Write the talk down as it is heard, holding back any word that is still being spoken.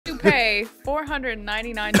pay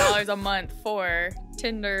 $499 a month for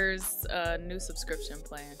Tinder's new subscription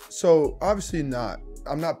plan? So obviously not.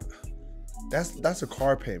 I'm not. That's a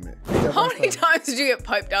car payment. How many times did you get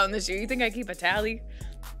piped down this year? You think I keep a tally?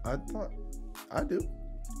 I thought I do.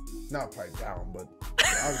 Not pipe down, but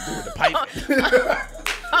I was doing the pipe.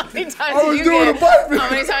 How many times I was doing the pipe. How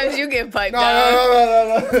many times did you get piped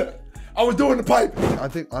down? No. I was doing the pipe. I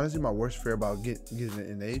think honestly, my worst fear about getting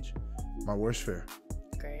in age, my worst fear.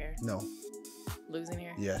 Gray hair. No. Losing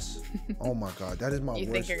hair. Yes. Oh my God, that is my worst.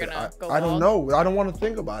 You think you're fear. gonna go I don't bald? know. I don't want to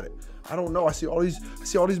think about it. I don't know. I see all these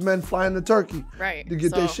men flying to Turkey to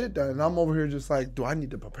get their shit done, and I'm over here just like, do I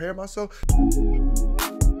need to prepare myself?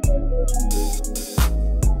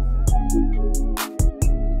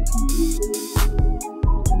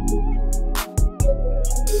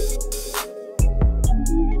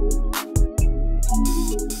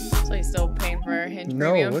 So you still paying for Hinge No,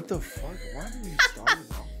 premium? what the fuck? Why did we start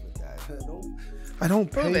off with that? I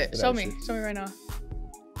don't pay Prove it. for Show that me. shit. Show me right now.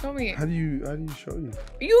 Show me. How do you show you?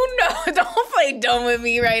 You know, don't play dumb with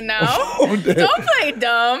me right now. My phone dead. Don't play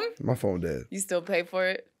dumb. My phone dead. You still pay for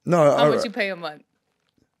it? No, How much you pay a month?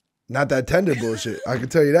 not that Tinder bullshit. I can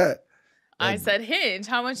tell you that. I said Hinge.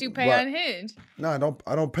 How much you pay on Hinge? No,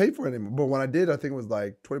 I don't pay for it anymore. But when I did, I think it was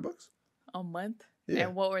like $20. A month? Yeah.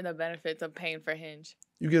 And what were the benefits of paying for Hinge?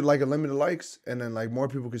 You get like unlimited likes, and then like more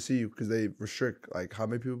people can see you because they restrict like how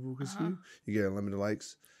many people can see you. You get unlimited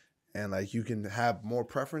likes, and like you can have more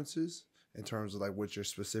preferences in terms of like what you're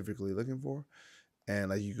specifically looking for,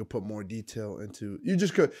 and like you could put more detail into. You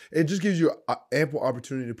just could. It just gives you ample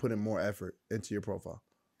opportunity to put in more effort into your profile,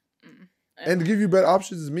 and to give you better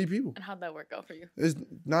options to meet people. And how'd that work out for you? It's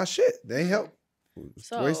not shit. They ain't help.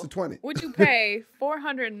 It's a waste of 20. Would you pay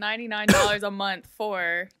 $499 a month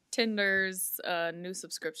for Tinder's new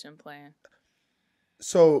subscription plan?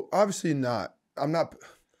 So obviously not. I'm not.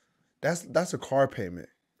 That's a car payment.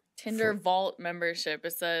 Tinder Vault membership.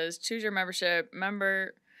 It says choose your membership.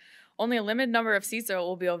 Only a limited number of seats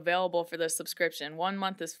will be available for the subscription. 1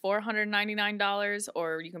 month is $499,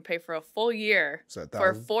 or you can pay for a full year for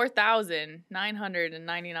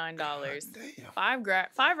 $4,999. Five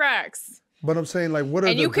racks. But I'm saying like, what are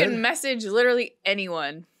and you can message literally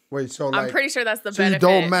anyone. Wait, so like, I'm pretty sure that's the so benefit. you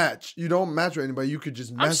don't match. You don't match with anybody. You could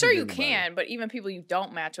just message I'm sure you anybody. can, but even people you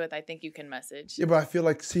don't match with, I think you can message. Yeah, but I feel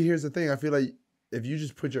like, see, here's the thing. I feel like if you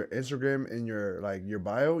just put your Instagram in your like your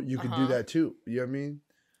bio, you could do that too. You know what I mean?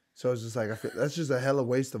 So it's just like I feel that's just a hella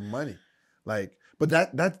waste of money. Like, but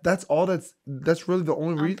that's all. That's really the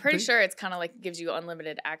only reason. I'm pretty sure it's kind of like gives you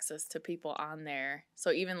unlimited access to people on there.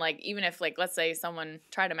 So even if like let's say someone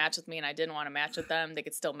tried to match with me and I didn't want to match with them, they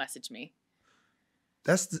could still message me.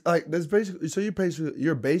 That's basically, so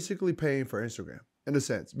you're basically paying for Instagram in a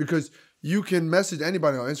sense, because you can message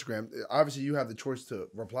anybody on Instagram. Obviously, you have the choice to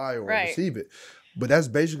reply or receive it, but that's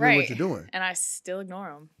basically what you're doing. And I still ignore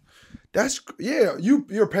them.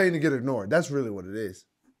 You're paying to get ignored. That's really what it is.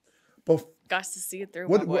 But got to see it through.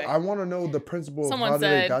 What I want to know the principle of how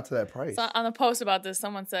they got to that price. So on the post about this,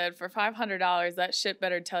 someone said for $500, that shit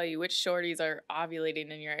better tell you which shorties are ovulating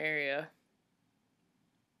in your area.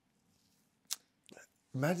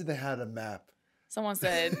 Imagine they had a map. Someone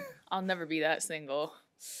said, I'll never be that single.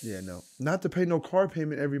 Yeah, no. Not to pay no car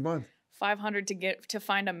payment every month. $500 to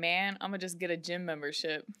find a man, I'm going to just get a gym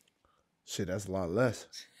membership. Shit, that's a lot less.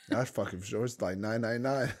 That's fucking sure. It's like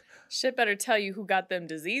 $9.99. Shit better tell you who got them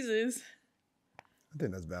diseases. I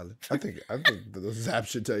think that's valid. I think those apps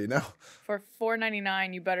should tell you now. For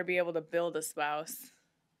 $4.99, you better be able to build a spouse.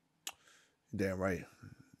 Damn right.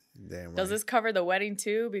 Damn right. Does this cover the wedding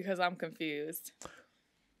too? Because I'm confused.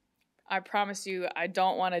 I promise you, I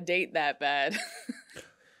don't want to date that bad.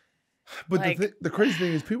 But like, the crazy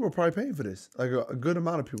thing is people are probably paying for this. Like a good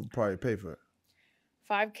amount of people probably pay for it.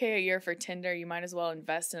 $5K a year for Tinder. You might as well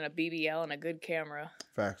invest in a BBL and a good camera.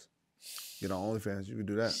 Facts. Get on OnlyFans. You can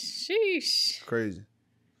do that. Sheesh. Crazy.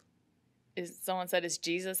 Someone said, is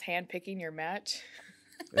Jesus handpicking your match?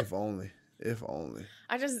 If only. If only.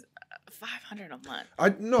 $500 a month. I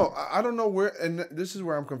don't know where, and this is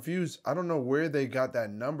where I'm confused. I don't know where they got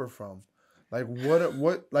that number from. Like when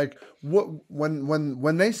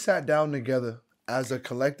they sat down together as a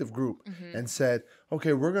collective group and said,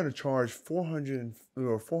 okay, we're gonna charge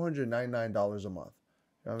 $499 a month.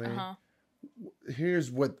 You know what I mean?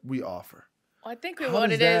 Here's what we offer. Well, I think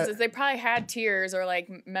what it is they probably had tiers or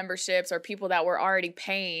like memberships or people that were already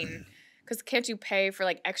paying. Because can't you pay for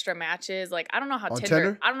like extra matches? Like I don't know how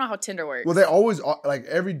Tinder works. Well, they always like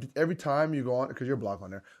every time you go on, because you're blocked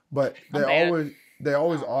on there, but they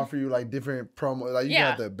always offer you like different promo. Like you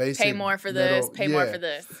got the basic, pay more for this, pay more for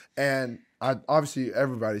this. And obviously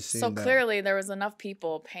everybody's seen that. So clearly there was enough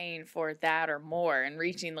people paying for that or more and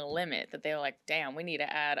reaching the limit that they were like, damn, we need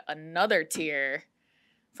to add another tier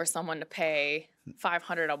for someone to pay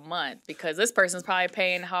 $500 a month because this person's probably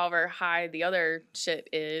paying however high the other shit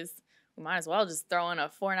is. We might as well just throw in a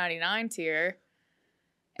 $4.99 tier.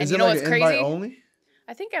 And is you it know like what's an crazy? invite only?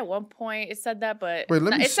 I think at one point it said that, but wait,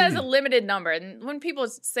 it says a limited number. And when people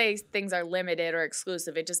say things are limited or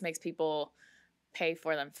exclusive, it just makes people pay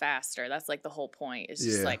for them faster. That's like the whole point. It's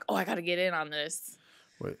just like, oh, I got to get in on this.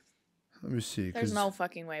 Wait, let me see. There's no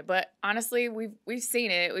fucking way. But honestly, we've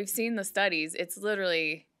seen it. We've seen the studies. It's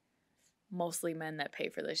literally mostly men that pay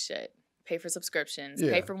for this shit. Pay for subscriptions.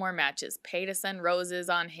 Pay for more matches. Pay to send roses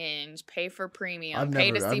on Hinge. Pay for premium.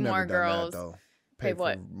 Pay to see more girls. Pay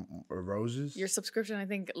what? Roses? Your subscription, I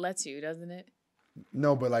think, lets you, doesn't it?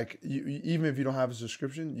 No, but like even if you don't have a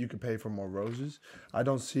subscription, you can pay for more roses. I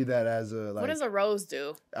don't see that as a like. What does a rose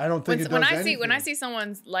do? I don't think when I see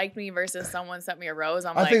someone like me versus someone sent me a rose,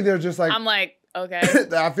 I think they're just like. I'm like, okay.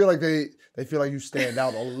 I feel like they feel like you stand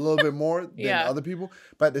out a little bit more than other people,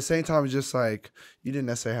 but at the same time, it's just like you didn't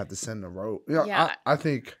necessarily have to send a rose. You know, I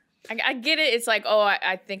think. I get it. It's like, oh,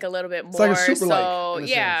 I think a little bit more. It's like a super so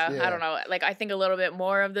like, I don't know. Like I think a little bit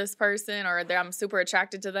more of this person, or I'm super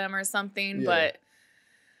attracted to them, or something. Yeah. But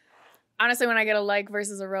honestly, when I get a like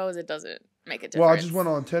versus a rose, it doesn't make a difference. Well, I just went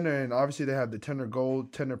on Tinder, and obviously they have the Tinder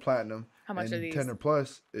Gold, Tinder Platinum. How much are these? Tinder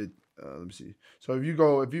Plus. Let me see. So if you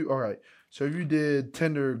did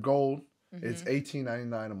Tinder Gold, it's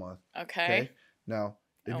 $18.99 a month. Okay. Now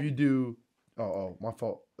if you do, my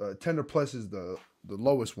fault. Tinder Plus is the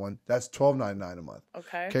lowest one. That's $12.99 a month.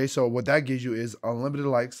 Okay. So what that gives you is unlimited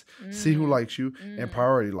likes, see who likes you, and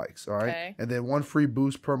priority likes. All right. Okay. And then 1 free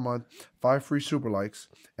boost per month, 5 free super likes,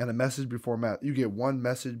 and a message before match. You get 1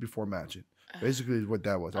 message before matching. Basically, is what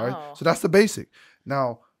that was. All right. So that's the basic.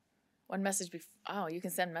 Now. 1 message before. Oh, you can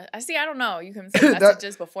send. I don't know. You can send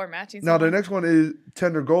messages before matching. Now the next one is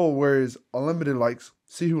Tinder Gold, where is unlimited likes,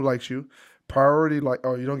 see who likes you, priority like.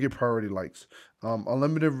 Oh, you don't get priority likes.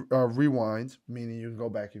 Unlimited rewinds, meaning you can go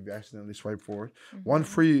back if you accidentally swipe forward. 1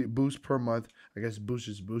 free boost per month. I guess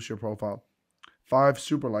boost your profile. 5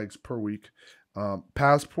 super likes per week.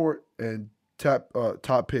 Passport and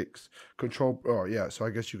top picks. Control. Oh yeah, so I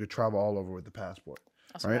guess you could travel all over with the passport.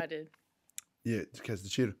 That's what I did. Yeah, because the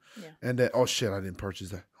cheetah. Yeah. And then I didn't purchase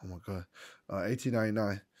that. Oh my god,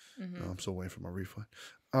 $18.99. I'm still waiting for my refund.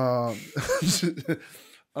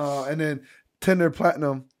 And then Tinder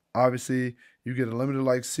Platinum. Obviously, you get unlimited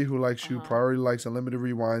likes, see who likes you, priority likes, unlimited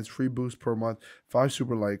rewinds, free boost per month, 5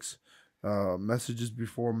 super likes, messages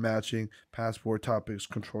before matching, passport topics,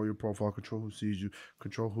 control your profile, control who sees you,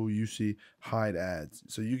 control who you see, hide ads.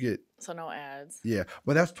 So you get. So no ads. Yeah,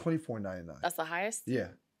 but that's $24.99. That's the highest. Yeah.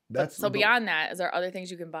 Beyond that, is there other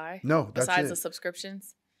things you can buy? No, that's besides the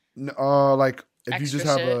subscriptions. No, like if you just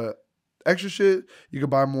have a extra shit, you can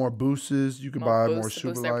buy more boosts. You can buy more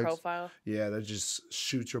super likes. Profile. Yeah, that just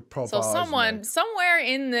shoot your profile. So somewhere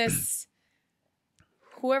in this,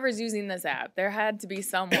 whoever's using this app, there had to be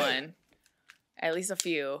someone, at least a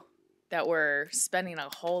few, that were spending a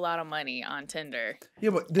whole lot of money on Tinder.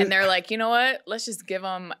 Yeah, and they're like, you know what? Let's just give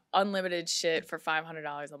them unlimited shit for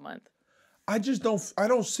 $500 a month. I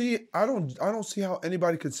don't see how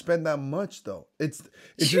anybody could spend that much though.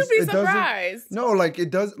 You'd be surprised. No, like it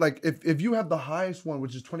does. Like if you have the highest one,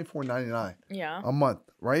 which is $24.99 a month,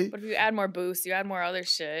 right? But if you add more boosts, you add more other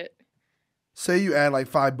shit. Say you add like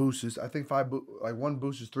 5 boosts. I think 1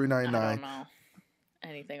 boost is $3.99. I don't know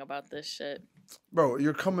anything about this shit, bro.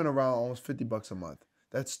 You're coming around almost $50 a month.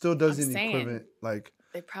 That still doesn't equivalent. Like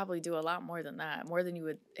they probably do a lot more than that, more than you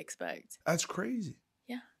would expect. That's crazy.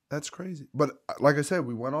 Yeah. That's crazy. But like I said,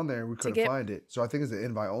 we went on there and we couldn't find it. So I think it's an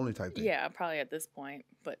invite only type thing. Yeah, probably at this point.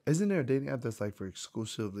 But isn't there a dating app that's like for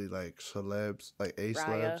exclusively like celebs, like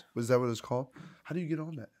celebs? Was that what it's called? How do you get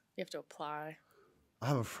on that? You have to apply. I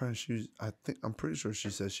have a friend. I'm pretty sure she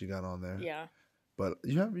says she got on there. Yeah. But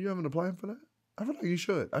you haven't applied for that? I feel like you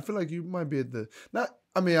should. I feel like you might be at the I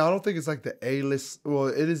don't think it's like the A-list. Well,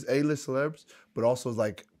 it is A-list celebs, but also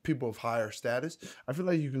like people of higher status. I feel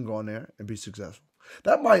like you can go on there and be successful.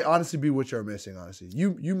 That might honestly be what you're missing, honestly.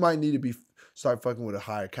 You might need to start fucking with a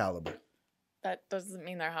higher caliber. That doesn't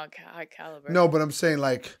mean they're high caliber. No, but I'm saying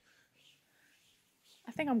like...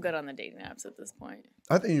 I think I'm good on the dating apps at this point.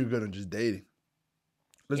 I think you're good on just dating.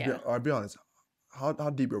 I'll be honest. How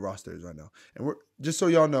deep your roster is right now. And we're just so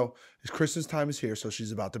y'all know, Kristen's time is here, so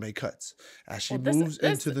she's about to make cuts. As she moves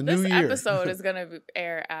into the new year. This episode is going to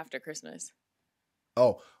air after Christmas.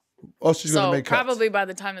 Oh, she's going to make cuts. So probably by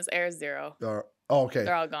the time this airs, 0. Oh, okay.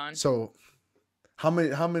 They're all gone. So, how many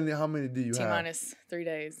do you have? T-minus 3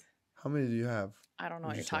 days. How many do you have? I don't know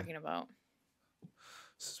what you're talking about.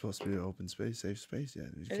 It's supposed to be an open space, safe space. Yeah,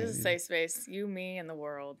 it is a safe space. You, me, and the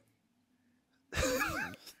world.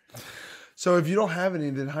 So if you don't have any,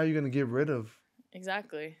 then how are you gonna get rid of?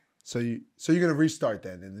 Exactly. So you're gonna restart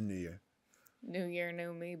then in the new year. New year,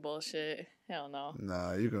 new me bullshit. Hell no.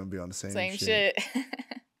 Nah, you're gonna be on the same shit.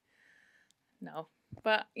 No.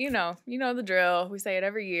 But you know the drill. We say it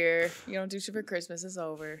every year. You don't do shit for Christmas, it's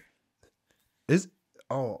over.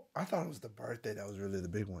 I thought it was the birthday that was really the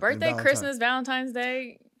big one. Birthday, Christmas, Valentine's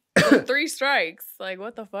Day, 3 strikes. Like,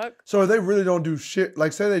 what the fuck? So if they really don't do shit,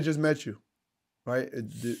 like say they just met you, right?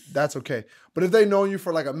 That's okay. But if they know you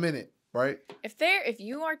for like a minute, right? If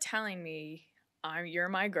you are telling me you're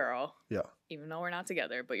my girl, yeah, even though we're not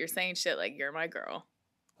together, but you're saying shit like you're my girl.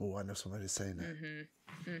 Oh, I know somebody's saying that.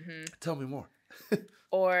 Mm-hmm. Mm-hmm. Tell me more.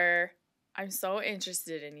 Or I'm so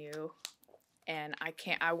interested in you, and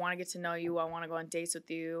I want to get to know you. I want to go on dates with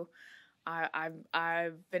you.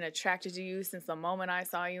 I've been attracted to you since the moment I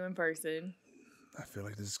saw you in person. I feel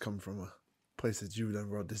like this is coming from a place that you done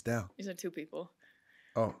wrote this down. These are 2 people.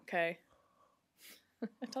 Oh. Okay.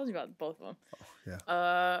 I told you about both of them. Oh,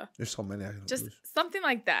 yeah. There's so many. Just something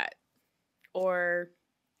like that. Or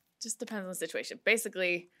just depends on the situation.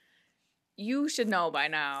 Basically, you should know by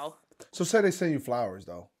now. So say they send you flowers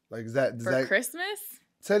though. Like does that Christmas?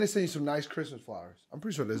 Say they send you some nice Christmas flowers. I'm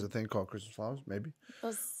pretty sure there's a thing called Christmas flowers, maybe.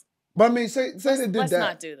 But I mean, say they did that. Let's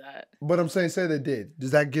not do that. But I'm saying, say they did.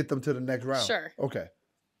 Does that get them to the next round? Sure. Okay.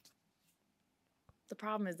 The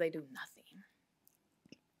problem is they do nothing.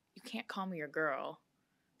 You can't call me your girl,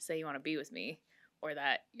 say you want to be with me, or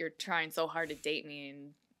that you're trying so hard to date me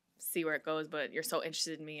and see where it goes, but you're so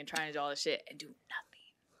interested in me and trying to do all this shit and do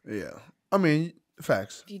nothing. Yeah. I mean,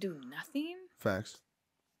 facts. If you do nothing, facts.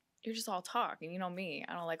 You're just all talk. And you know me,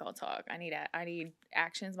 I don't like all talk. I need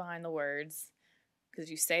actions behind the words. Because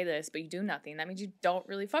if you say this, but you do nothing, that means you don't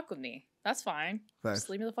really fuck with me. That's fine. Facts. Just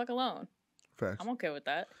leave me the fuck alone. Facts. I'm okay with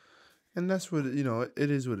that. And that's what,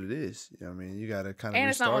 it is what it is. You know what I mean? You got to kind of And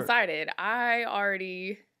restart. it's not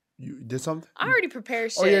one-sided. You did something? I already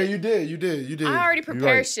prepared shit. Oh, yeah, you did. I already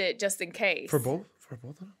prepared shit just in case. For both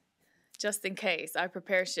of them? Just in case. I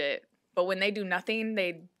prepare shit. But when they do nothing,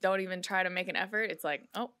 they don't even try to make an effort. It's like,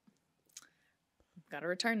 oh, gotta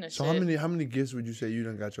return this shit. So how many gifts would you say you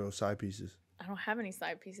done got your side pieces? I don't have any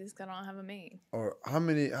side pieces because I don't have a main. Or how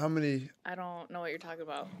many? I don't know what you're talking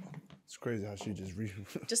about. It's crazy how she just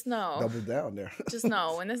just know. Doubled down there. Just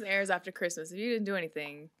know, when this airs after Christmas, if you didn't do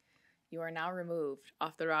anything, you are now removed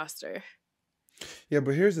off the roster. Yeah,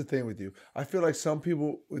 but here's the thing with you. I feel like some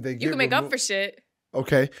people, they get You can make up for shit.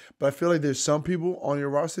 Okay, but I feel like there's some people on your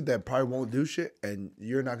roster that probably won't do shit, and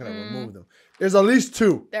you're not going to remove them. There's at least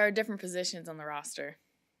 2. There are different positions on the roster.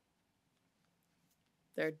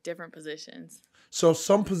 There are different positions. So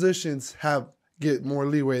some positions get more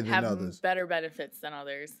leeway than others. Have better benefits than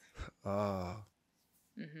others.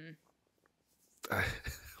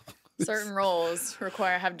 Certain roles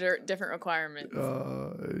have different requirements.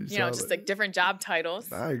 Just like different job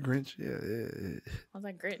titles. All right, Grinch. Yeah. How's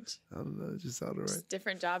that Grinch? I don't know. It just sounded right. Just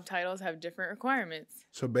different job titles have different requirements.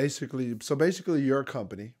 So basically, you're a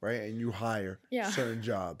company, right? And you hire certain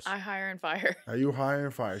jobs. I hire and fire. You hire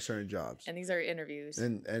and fire certain jobs. And these are interviews.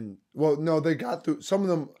 And well, no, they got through some of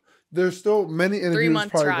them. There's still many interviews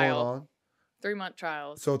 3-month probably trial. going on. 3-month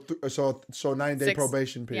trials. So 9-day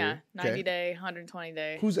probation period. Yeah, 90 day, 120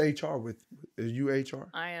 day. Who's HR with? Is you HR?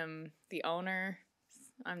 I am the owner.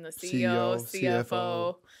 I'm the CEO,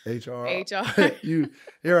 CFO, HR.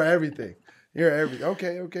 You're everything. You're everything.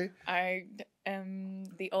 Okay. I am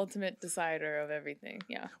the ultimate decider of everything.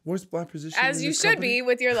 Yeah. What's my position? As you should be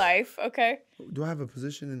with your life. Okay. Do I have a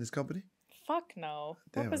position in this company? Fuck no.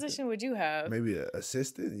 Damn, what position would you have? Maybe an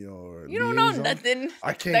assistant, or you don't know nothing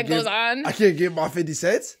goes on. I can't get my 50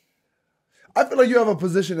 cents. I feel like you have a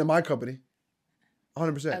position in my company.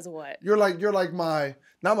 100%. As what? You're like my,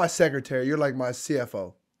 not my secretary, you're like my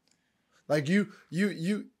CFO. Like you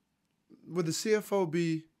would the CFO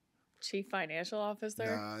be Chief Financial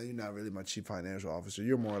Officer? Nah, you're not really my Chief Financial Officer.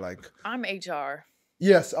 You're more like I'm HR.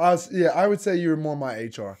 Yes, I would say you're more my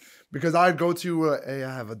HR because I'd go to, hey,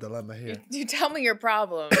 I have a dilemma here. You tell me your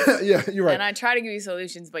problems. Yeah, you're right. And I try to give you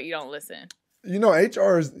solutions, but you don't listen.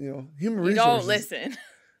 HR is, human resources. You don't listen.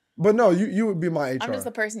 But no, you would be my HR. I'm just the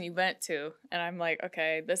person you vent to, and I'm like,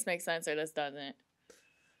 okay, this makes sense or this doesn't.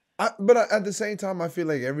 But at the same time, I feel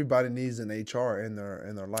like everybody needs an HR in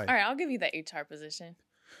their life. All right, I'll give you the HR position.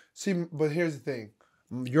 See, but here's the thing.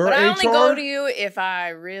 But I only go to you if I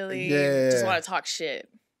really just want to talk shit.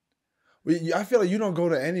 I feel like you don't go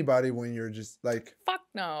to anybody when you're just like. Fuck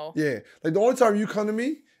no. Yeah, like the only time you come to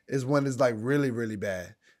me is when it's like really, really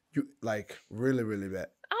bad. You like really, really bad.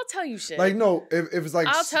 I'll tell you shit. Like no, if it's like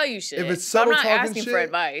I'll tell you shit. If it's subtle I'm not talking asking shit, for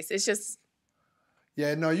advice. It's just.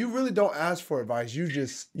 Yeah, no, you really don't ask for advice.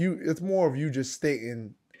 It's more of you just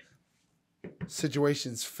stating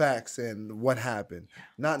situations, facts, and what happened.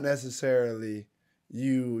 Not necessarily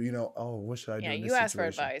you know, oh, what should I do in this situation? Yeah, you ask for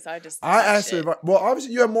advice. I ask for advice. Well,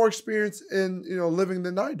 obviously you have more experience in, you know, living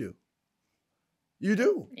than I do. You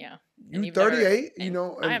do. Yeah. You 38, you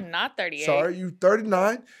know. I am not 38. Sorry, you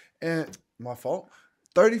 39 and my fault.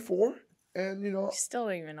 34 and, you know. You still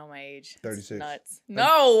don't even know my age. 36. Nuts.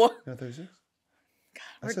 No. You're 36?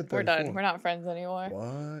 God, we're done. We're not friends anymore.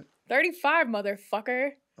 What? 35,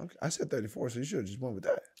 motherfucker. Okay. I said 34, so you should have just went with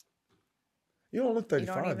that. You don't look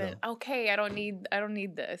 35 though. Okay, I don't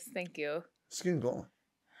need this. Thank you. Skin glowing.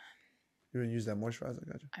 You didn't use that moisturizer,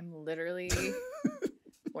 I got you. I'm literally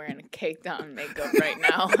wearing a caked on makeup right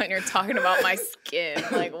now, and you're talking about my skin.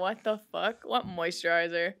 Like, what the fuck? What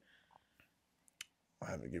moisturizer?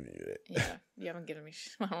 I haven't given you that. Yeah, you haven't given me.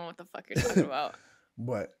 I don't know what the fuck you're talking about.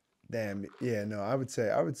 But damn, yeah, no, I would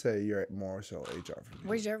say you're more so HR for me.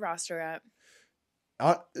 Where's your roster at?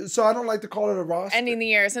 So I don't like to call it a roster. Ending the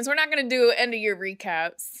year, since we're not gonna do end of year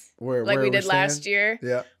recaps where we did last year.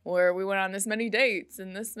 Yeah, where we went on this many dates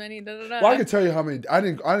and this many da da da. Well, I can tell you how many. I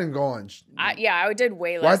didn't go on. I did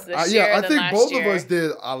way less this year. Yeah, I than think last both year. of us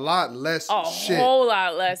did a lot less. A whole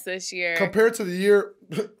lot less this year compared to the year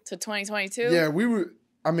to 2022. Yeah, we were.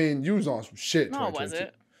 I mean, you was on some shit. No, it wasn't.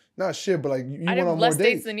 Not shit, but like you went on more less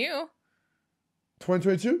dates than you.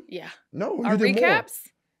 2022? Yeah. No, our you did recaps. More.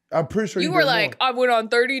 I'm pretty sure you were like, more. I went on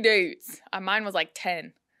 30 dates. Mine was like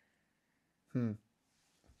 10.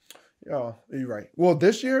 Yeah, you're right. Well,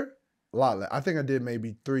 this year, a lot less. I think I did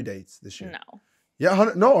maybe 3 dates this year. No.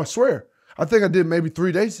 Yeah, no, I swear. I think I did maybe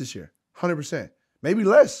 3 dates this year. 100%. Maybe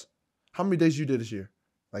less. How many dates you did this year?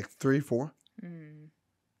 Like 3, 4?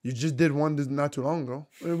 You just did one not too long ago.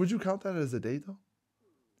 Would you count that as a date though?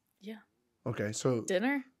 Yeah. Okay, so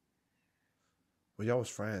dinner? Well, y'all was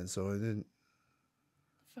friends, so it didn't.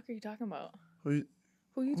 What the fuck are you talking about? Who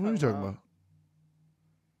are you talking about?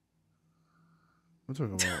 I'm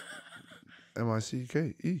talking about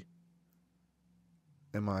M-I-C-K-E.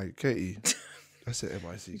 M-I-K-E. I said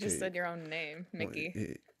M-I-C-K-E. You just said your own name,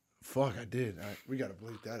 Mickey. Fuck, I did. We gotta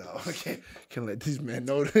bleep that out. I can't let these men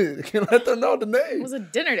know. Can't let them know the name. It was a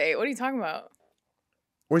dinner date. What are you talking about?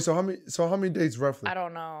 Wait, so how many dates roughly? I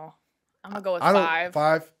don't know. I'm gonna go with 5.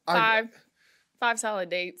 5? 5 solid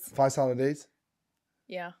dates. 5 solid dates?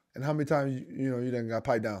 Yeah. And how many times you done got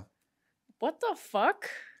piped down? What the fuck?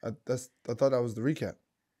 I thought that was the recap.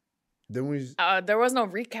 Then we. There was no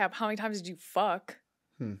recap. How many times did you fuck?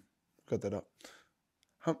 Cut that up.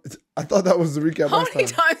 I thought that was the recap. How many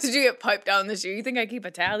times did you get piped down this year? You think I keep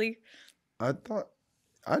a tally? I thought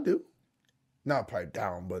I do. Not piped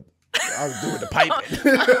down, but I was doing the piping.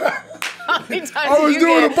 How many times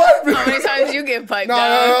How many times did you get piped down?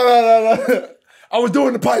 No. I was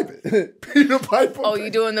doing the piping. Peter Piper. Oh, you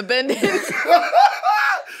doing the bending?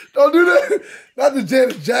 Don't do that. Not the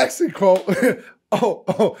Janet Jackson quote.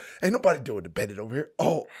 Oh, ain't nobody doing the bending over here.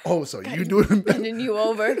 Oh, so you doing the bending you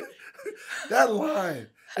over. That line.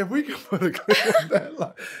 If we can put a clip on that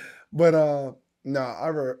line.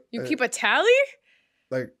 But you keep a tally?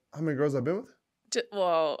 Like how many girls I've been with?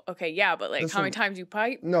 Well, okay, yeah, but like how many times you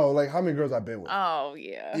pipe? No, like how many girls I've been with. Oh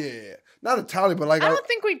yeah. Yeah. Not a tally, but like I don't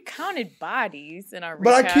think we counted bodies in our recap.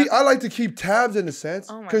 But I like to keep tabs in a sense.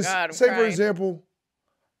 Oh my God. Say for example,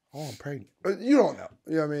 I'm pregnant. You don't know.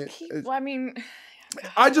 You know what I mean?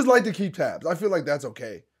 I just like to keep tabs. I feel like that's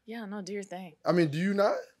okay. Yeah, no, do your thing. I mean, do you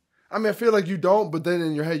not? I mean, I feel like you don't, but then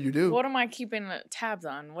in your head you do. What am I keeping tabs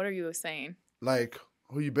on? What are you saying? Like,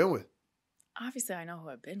 who you been with? Obviously, I know who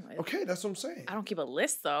I've been with. Okay, that's what I'm saying. I don't keep a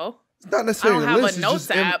list, though. It's not necessarily I don't have a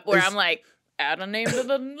notes app where I'm like, add a name to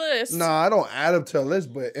the list. Nah, I don't add them to a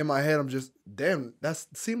list, but in my head, I'm just, damn, that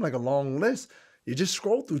seemed like a long list. You just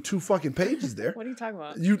scroll through 2 fucking pages there. What are you talking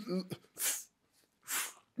about? You...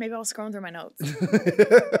 Maybe I'll scroll through my notes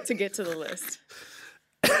to get to the list.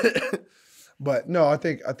 But no, I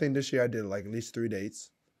think this year I did like at least 3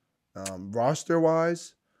 dates. Roster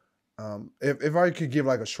wise, if I could give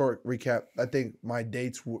like a short recap, I think my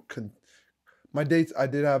dates I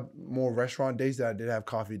did have more restaurant dates than I did have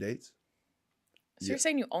coffee dates. So you're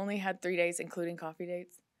saying you only had 3 days, including coffee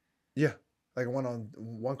dates? Yeah, like I went on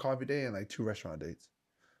 1 coffee day and like 2 restaurant dates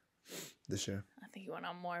this year. I think you went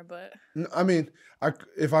on more, but I mean,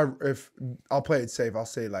 if I'll play it safe, I'll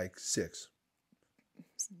say like 6.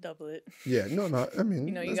 Just double it. Yeah, no, I mean,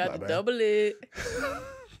 you got to double it.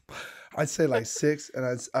 I'd say like 6,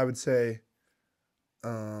 and I would say,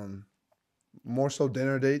 more so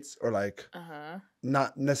dinner dates or like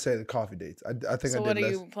not necessarily coffee dates. I think So I what did do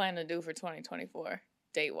less. you plan to do for 2024,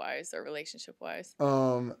 date wise or relationship wise?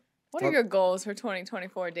 What Uh, are your goals for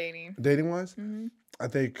 2024 dating? dating wise, Mm-hmm. I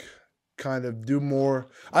think kind of do more.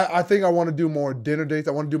 I think I want to do more dinner dates.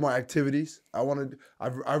 I want to do more activities. I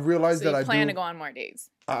realized So that you I plan do. to go on more dates?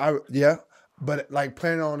 Yeah, but like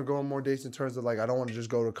planning on going more dates in terms of like I don't want to just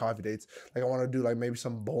go to coffee dates. Like I want to do like maybe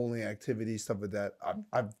some bowling activities, stuff like that.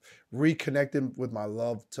 I've reconnected with my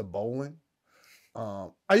love to bowling.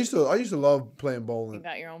 I used to love playing You bowling.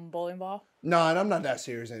 got your own bowling ball? No, and I'm not that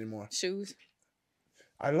serious anymore. Shoes?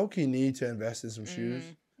 I low key need to invest in some shoes.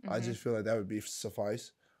 Mm-hmm. I just feel like that would be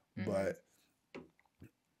suffice. Mm-hmm. But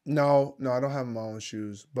no, I don't have my own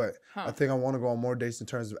shoes. But I think I want to go on more dates in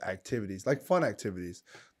terms of activities, like fun activities,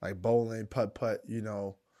 like bowling, putt,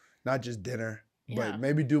 not just dinner, but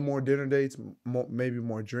maybe do more dinner dates, maybe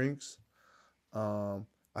more drinks.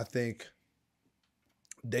 I think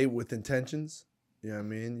date with intentions. You know what I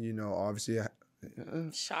mean? Obviously.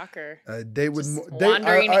 Shocker. Date with Just more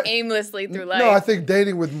wandering aimlessly through life. No, I think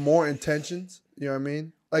dating with more intentions. You know what I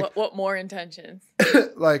mean? Like what more intentions?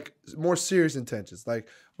 like more serious intentions. Like,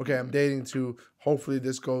 okay, I'm dating to hopefully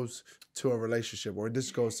this goes to a relationship or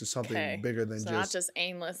this goes to something bigger than so just not just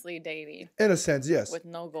aimlessly dating. In a sense, yes. With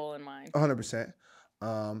no goal in mind. 100%.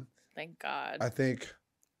 Thank God. I think.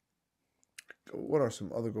 What are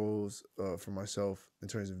some other goals for myself in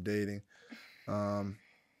terms of dating?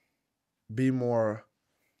 Be more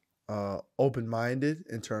open-minded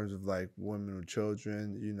in terms of like women with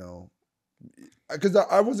children, because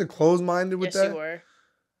I wasn't closed-minded with that. Yes, you were.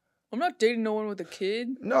 I'm not dating no one with a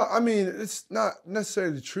kid. No, I mean, it's not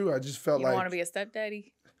necessarily true. I just felt you like... You want to be a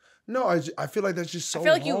stepdaddy? No, I feel like that's just so hard.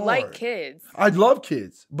 I feel like you like kids. I love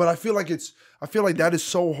kids, but I feel like that is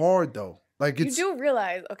so hard though. Like you do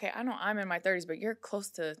realize, okay, I know I'm in my 30s, but you're close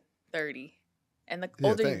to 30. And the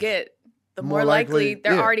older you get, the more likely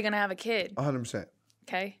they're already going to have a kid. 100%.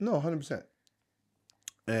 Okay? No, 100%.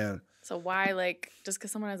 And so why, like, just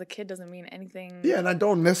because someone has a kid doesn't mean anything. Yeah, and I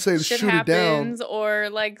don't necessarily shit shoot happens it down. Or,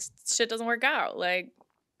 like, shit doesn't work out. Like,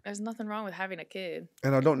 there's nothing wrong with having a kid.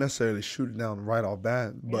 And I don't necessarily shoot it down right off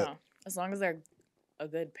bat. But as long as they're a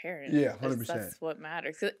good parent. Yeah, 100%. That's what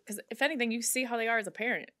matters. Because if anything, you see how they are as a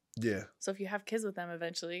parent. Yeah. So if you have kids with them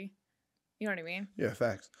eventually, you know what I mean? Yeah,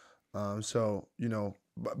 facts. So,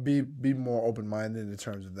 be more open-minded in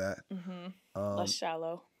terms of that. Mm-hmm. Less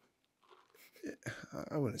shallow.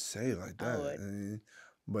 I wouldn't say it like that. I would.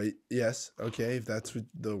 But yes, okay, if that's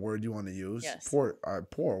the word you want to use. Yes. Poor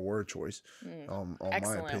word choice. On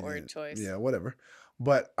Excellent my opinion. Word choice. Yeah, whatever.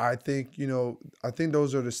 But I think, I think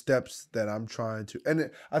those are the steps that I'm trying to,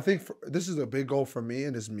 and I think this is a big goal for me,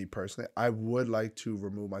 and this is me personally. I would like to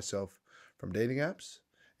remove myself from dating apps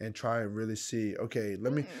and try and really see, okay,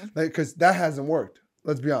 let me, because that hasn't worked.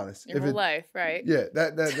 Let's be honest. Your whole life, right? Yeah,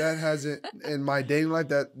 that hasn't, in my dating life,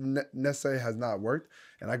 that necessarily has not worked.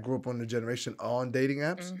 And I grew up on the generation on dating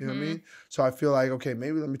apps, you know what I mean? So I feel like, okay,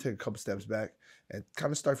 maybe let me take a couple steps back and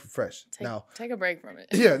kind of start from fresh. Take a break from it.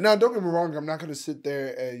 Yeah, now don't get me wrong. I'm not going to sit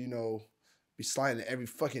there and, be sliding every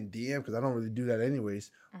fucking DM because I don't really do that anyways.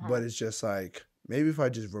 But it's just like, maybe if I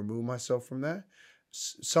just remove myself from that,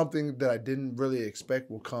 something that I didn't really expect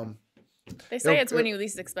will come. They say it's when you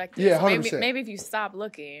least expect it. Yeah, so 100%. maybe if you stop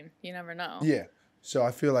looking, you never know. Yeah. So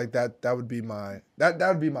I feel like that would be my that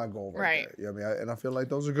would be my goal right there. You know what I mean? And I feel like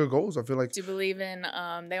those are good goals. I feel like. Do you believe in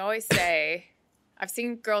they always say, I've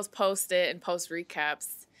seen girls post it and post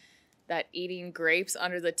recaps that eating grapes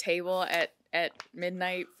under the table at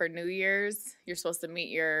midnight for New Year's, you're supposed to meet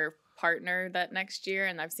your partner that next year,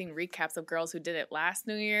 and I've seen recaps of girls who did it last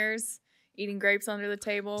New Year's. Eating grapes under the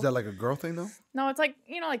table. Is that like a girl thing though? No, it's like,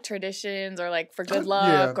 like traditions or like for good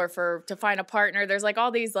luck or to find a partner. There's like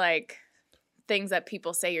all these like things that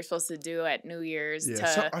people say you're supposed to do at New Year's.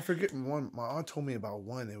 Yeah, I forget one. My aunt told me about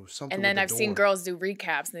one. It was something. And then I've seen girls do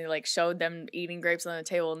recaps and they like showed them eating grapes on the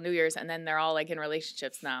table on New Year's, and then they're all like in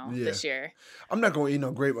relationships now this year. I'm not gonna eat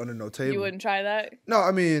no grape under no table. You wouldn't try that? No,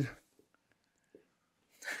 I mean,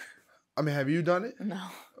 have you done it? No.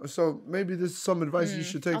 So maybe this is some advice you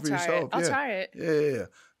should take for yourself. I'll try it. Yeah.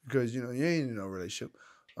 Because you ain't in no relationship.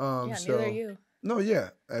 Neither are you. No, yeah.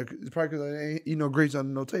 It's probably because I ain't eat no grapes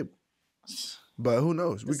under no table. But who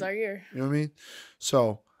knows? This our year. You know what I mean?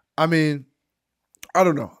 So I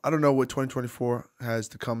don't know. I don't know what 2024 has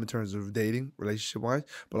to come in terms of dating, relationship wise.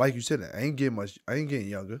 But like you said, I ain't getting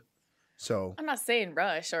younger. So I'm not saying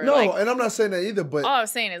rush or no, and I'm not saying that either. But all I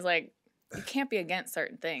was saying is like, you can't be against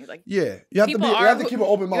certain things. Like, yeah, you have to keep an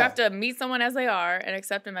open mind. You have to meet someone as they are and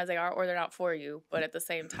accept them as they are, or they're not for you. But at the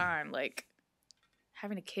same time, like,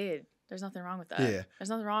 having a kid, there's nothing wrong with that. Yeah. There's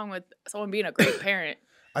nothing wrong with someone being a great parent.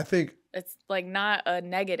 I think it's like not a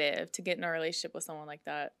negative to get in a relationship with someone like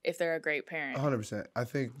that if they're a great parent. 100%. I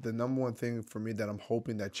think the number one thing for me that I'm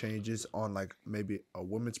hoping that changes on like maybe a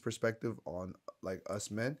woman's perspective on like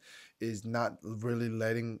us men is not really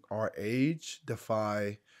letting our age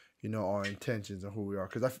defy, you know, our intentions and who we are.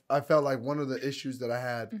 Because I felt like one of the issues that I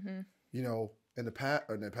had, you know, in the past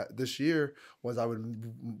this year was I would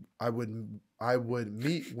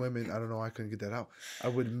meet women. I don't know. I couldn't get that out. I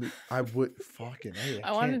would fucking. Hey,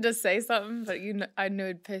 I wanted to say something, but I knew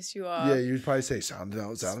it'd piss you off. Yeah, you'd probably say sound it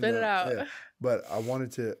out. Spit it out. Yeah. But I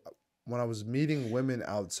wanted to when I was meeting women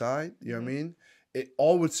outside. You know what I mean? It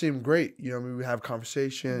all would seem great. You know what I mean? We have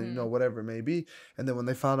conversation. You know, whatever it may be. And then when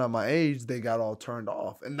they found out my age, they got all turned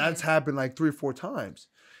off, and that's happened like 3 or 4 times.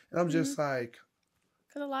 And I'm just like.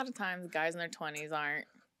 Because a lot of times guys in their 20s aren't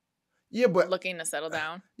looking to settle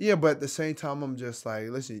down. Yeah, but at the same time, I'm just like,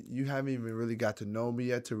 listen, you haven't even really got to know me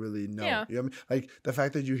yet to really know. Yeah. You know what I mean? Like, the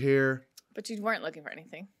fact that you're here. But you weren't looking for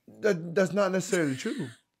anything. That's not necessarily true.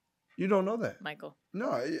 You don't know that. Michael.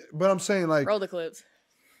 No, but I'm saying like. Roll the clips.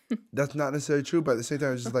 That's not necessarily true, but at the same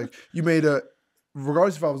time, it's just like, you made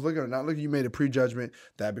regardless if I was looking or not looking, you made a prejudgment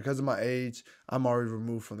that because of my age, I'm already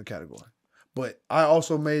removed from the category. But I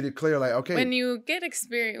also made it clear, like, okay. When you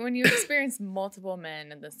experience multiple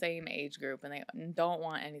men in the same age group and they don't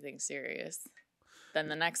want anything serious, then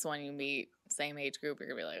the next one you meet, same age group, you're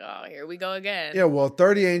going to be like, oh, here we go again. Yeah, well,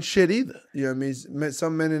 30 ain't shit either. You know what I mean?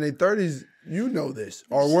 Some men in their 30s, you know this,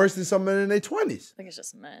 are worse than some men in their 20s. I think it's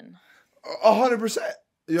just men. 100%.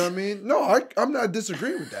 You know what I mean? No, I'm not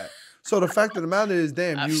disagreeing with that. So the fact of the matter is,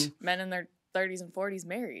 damn, men in their 30s and 40s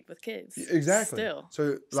married with kids. Exactly. Still.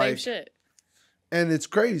 So, same shit. And it's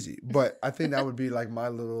crazy, but I think that would be like my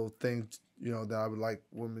little thing, you know, that I would like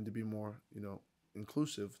women to be more, you know,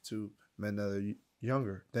 inclusive to men that are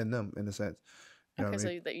younger than them in a sense. You know so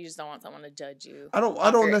I mean? that you just don't want someone to judge you. I don't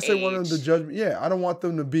necessarily want them to judge me. Yeah, I don't want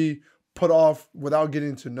them to be put off without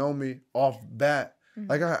getting to know me off bat.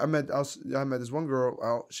 Like I met this one girl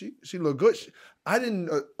out. She looked good. I didn't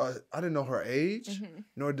know her age,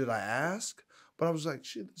 nor did I ask, but I was like,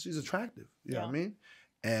 she's attractive. You know what I mean?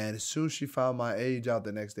 And as soon as she found my age out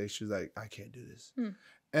the next day, she was like, I can't do this.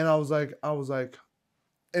 And I was like,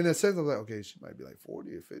 in a sense, I was like, okay, she might be like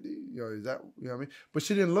 40 or 50. You know, is that, you know what I mean? But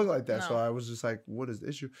she didn't look like that. No. So I was just like, what is the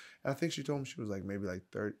issue? And I think she told me she was like maybe like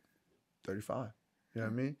 30, 35. You know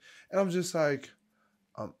what I mean? And I'm just like,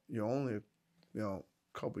 you're only, you know,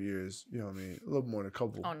 a couple years, you know what I mean? A little more than a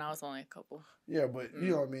couple. Oh, now it's only a couple. Yeah, but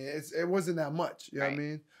you know what I mean? It wasn't that much. You know what I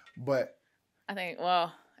mean? But I think,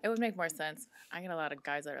 well, it would make more sense. I get a lot of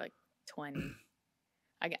guys that are like 20.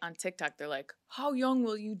 I get on TikTok, they're like, how young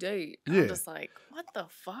will you date? I'm just like, what the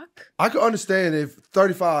fuck? I could understand if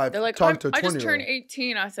 35 they're like, talking to a 20-year-old. I just turned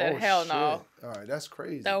 18. I said, hell no. All right, that's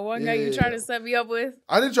crazy. That one guy you tried to set me up with?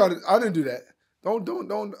 I didn't do that.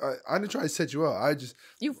 Don't. I didn't try to set you up.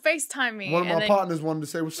 You FaceTime me. One of my partners wanted to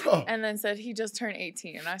say what's up. And then said he just turned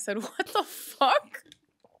 18. And I said, what the fuck?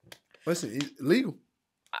 Listen, legal.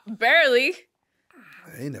 Barely.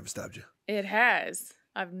 I ain't never stopped you. It has.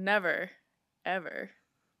 I've never, ever.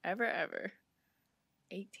 18,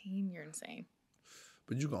 you're insane.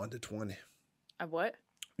 But you gone to 20. I've what?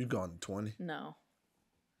 You gone to 20. No.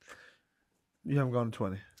 You haven't gone to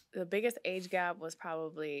 20. The biggest age gap was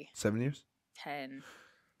probably 7 years? 10.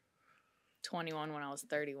 21 when I was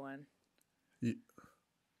 31. It's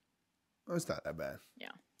not that bad.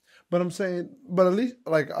 Yeah. But I'm saying, but at least,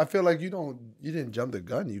 like, I feel like you didn't jump the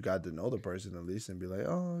gun. You got to know the person at least and be like,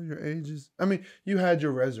 oh, your age is, I mean, you had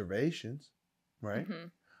your reservations, right? Mm-hmm.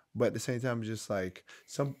 But at the same time, it's just like,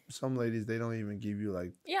 some ladies, they don't even give you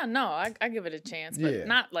like. Yeah, no, I give it a chance, but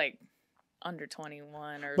not like under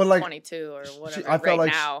 21 or like, 22 or whatever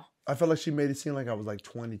now. I felt like she made it seem like I was like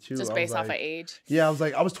 22. Just based off of age? Yeah, I was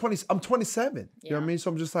like, I'm 27. Yeah. You know what I mean?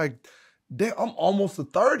 So I'm just like, damn, I'm almost to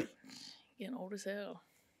 30. Getting old as hell.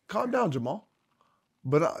 Calm down, Jamal.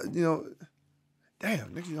 But, you know,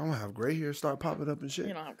 damn, nigga, I'm going to have gray hair start popping up and shit.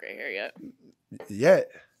 You don't have gray hair yet.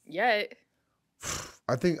 Yet.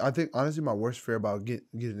 I think honestly, my worst fear about getting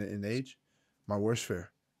in age, my worst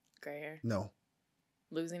fear. Gray hair? No.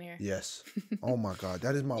 Losing hair? Yes. Oh my God,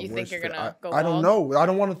 that is my worst fear. You think you're gonna go I don't know. I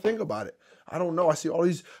don't want to think about it. I don't know. I see all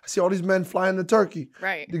these men flying to Turkey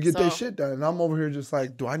to get their shit done, and I'm over here just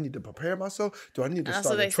like, do I need to prepare myself? Do I need to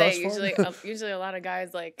start a trust fund? That's what they say. Usually, a lot of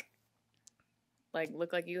guys like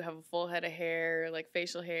look like you have a full head of hair, like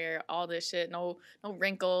facial hair, all this shit. No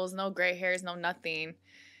wrinkles, no gray hairs, no nothing.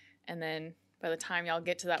 And then by the time y'all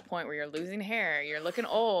get to that point where you're losing hair, you're looking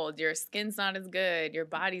old, your skin's not as good, your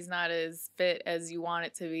body's not as fit as you want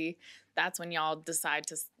it to be, that's when y'all decide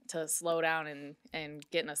to slow down and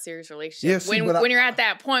get in a serious relationship. Yeah, when you're at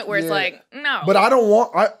that point where it's like, no. But I don't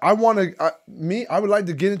want, I want to, I would like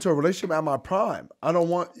to get into a relationship at my prime. I don't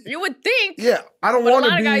want. You would think. Yeah, I don't want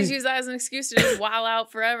to be. A lot of guys use that as an excuse to just wild out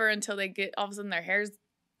forever until they get, all of a sudden their hair's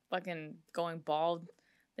fucking going bald.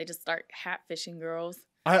 They just start hat fishing girls.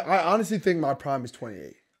 I honestly think my prime is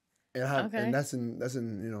 28. And Okay. and that's in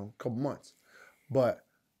a couple months. But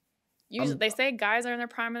usually they say guys are in their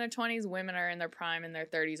prime in their 20s, women are in their prime in their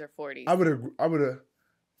 30s or 40s.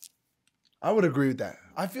 I would agree with that.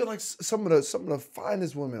 I feel like some of the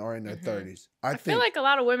finest women are in their 30s. I feel like a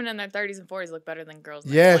lot of women in their 30s and 40s look better than girls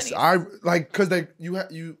in their 20s. Yes, because you.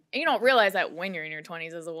 And you don't realize that when you're in your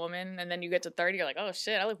 20s as a woman, and then you get to 30, you're like, oh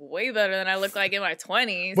shit, I look way better than I look like in my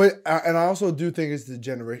 20s. But and I also do think it's the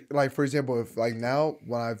generation. Like for example, if like now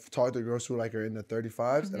when I've talked to girls who like are in their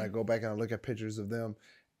 35s, and I go back and I look at pictures of them,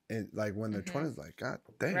 and like when they're 20s, like God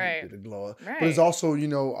damn, you did a glow up. Right. But it's also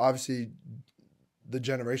obviously the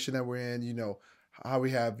generation that we're in, how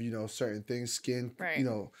we have, certain things, skin,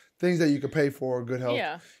 things that you can pay for, good health.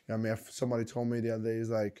 Yeah. I mean, if somebody told me the other day, it's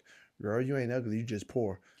like, girl, you ain't ugly, you just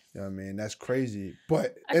poor. You know what I mean? That's crazy.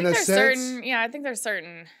 But in a sense. I think there's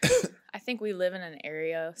certain, I think we live in an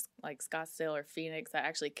area like Scottsdale or Phoenix that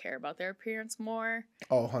actually care about their appearance more.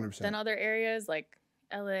 Oh, 100%. Than other areas like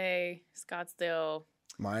LA, Scottsdale.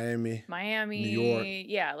 Miami, New York.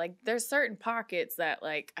 Yeah, like there's certain pockets that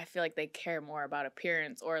like I feel like they care more about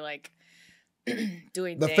appearance or like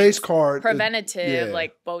doing the things, face card, preventative,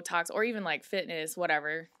 like Botox or even like fitness,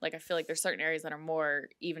 whatever. Like I feel like there's certain areas that are more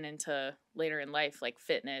even into later in life, like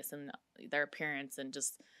fitness and their appearance and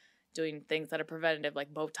just doing things that are preventative,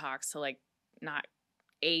 like Botox to like not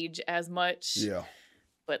age as much. Yeah.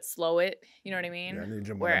 But slow it. You know what I mean? Yeah, I need to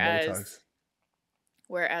jump on that Botox.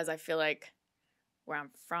 Whereas I feel like where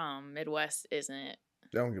I'm from, Midwest isn't.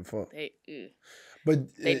 They don't give a fuck.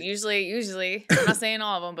 But they usually, I'm not saying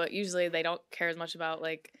all of them, but usually they don't care as much about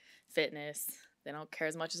like fitness. They don't care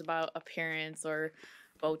as much as about appearance or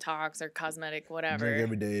Botox or cosmetic, whatever. Drink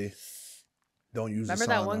every day. Don't use. Remember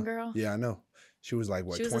that one girl? Yeah, I know. She was like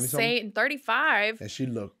what? She was 20 a saint, 35, and she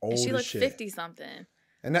looked old. And she looked as shit. 50 something.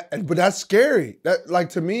 But that's scary. That like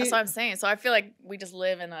to me. That's what I'm saying. So I feel like we just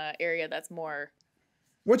live in an area that's more.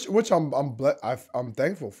 Which I'm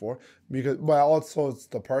thankful for but also it's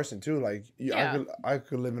the person too. Like I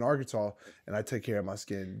could live in Arkansas and I take care of my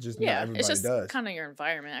skin. Just not everybody it's just does. Kind of your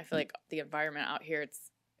environment. I feel like the environment out here.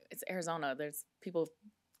 It's Arizona. There's people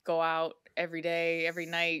go out every day, every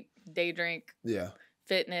night, day drink. Yeah.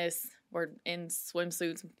 Fitness. We're in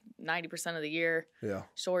swimsuits 90% of the year. Yeah.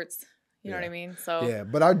 Shorts. You know what I mean? So yeah,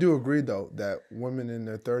 but I do agree though that women in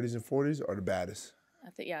their 30s and 40s are the baddest. I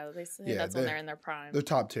think they say that's when they're in their prime. They're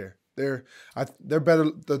top tier. They're better.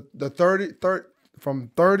 The 30 from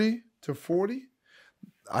 30 to 40,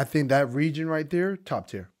 I think that region right there, top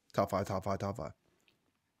tier, top five.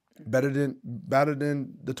 Better than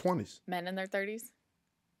the 20s. Men in their 30s.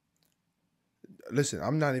 Listen,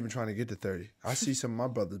 I'm not even trying to get to 30. I see some of my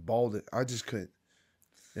brothers balding. I just couldn't.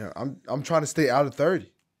 I'm trying to stay out of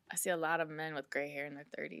 30. I see a lot of men with gray hair in their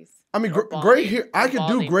 30s. I mean, gray hair. I could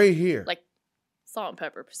do gray hair. Like salt and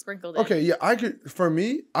pepper sprinkled in. Okay, yeah, I could. For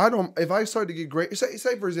me, I don't. If I start to get gray,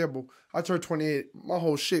 say for example, I turn 28, my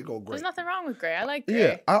whole shit go gray. There's nothing wrong with gray. I like gray.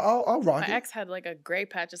 Yeah, I'll rock it. My ex had like a gray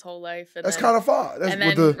patch his whole life. And that's kind of fun. And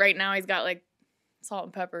then right now he's got like salt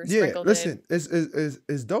and pepper sprinkled in.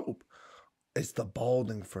 It's dope. It's the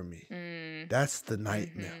balding for me. That's the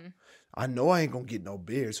nightmare. Mm-hmm. I know I ain't gonna get no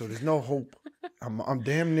beard, so there's no hope. I'm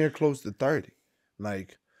damn near close to 30.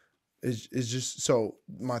 Like. It's just so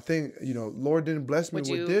my thing, Lord didn't bless me with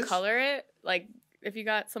this. Would you color it? Like if you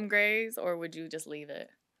got some grays, or would you just leave it?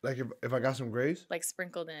 Like if I got some grays? Like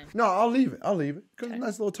sprinkled in. No, I'll leave it. Because it's a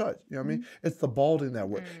nice little touch. You know what I mean? It's the balding that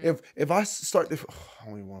way. If I start to, I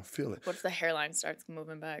don't even want to feel it. What if the hairline starts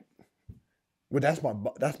moving back? Well,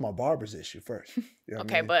 that's my barber's issue first. You know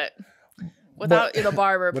okay, I mean? But without the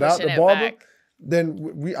barber pushing it back.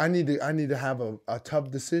 Then I need to have a tough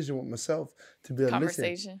decision with myself to be a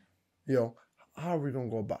conversation. How are we gonna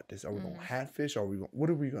go about this? Are we gonna hatfish? What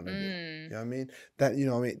are we gonna do? You know what I mean?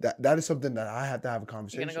 That is something that I have to have a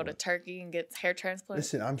conversation. You're gonna go to Turkey and get hair transplant?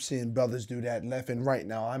 Listen, I'm seeing brothers do that left and right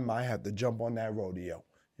now. I might have to jump on that rodeo.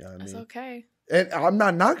 You know what I mean? That's okay. And I'm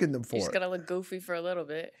not knocking them for it. You're just gonna look goofy for a little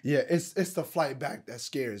bit. Yeah, it's the flight back that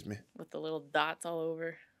scares me. With the little dots all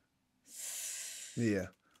over. Yeah.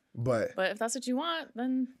 But if that's what you want,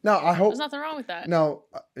 then now I hope there's nothing wrong with that. Now,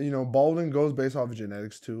 balding goes based off of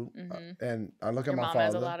genetics too. Mm-hmm. And I look Your at my mom father.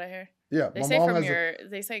 has a lot of hair. Yeah, they my say mom from has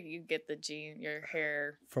they say you get the your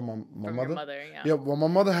hair from my from mother. your mother. Yeah. Yeah, well, my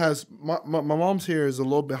mother has my mom's hair is a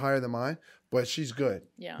little bit higher than mine, but she's good.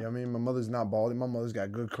 Yeah. You know what I mean? My mother's not balding. My mother's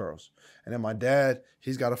got good curls. And then my dad,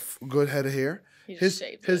 he's got a good head of hair. He just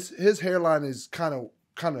shaved his hairline is kind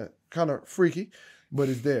of freaky, but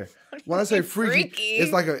it's there. When I say freaky,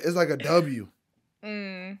 it's like a W.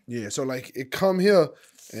 Mm. Yeah, so like it come here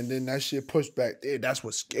and then that shit pushed back there. That's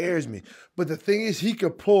what scares me. But the thing is, he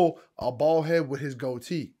could pull a bald head with his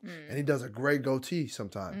goatee, and he does a great goatee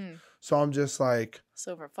sometimes. So I'm just like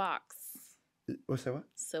silver fox. What's that? What?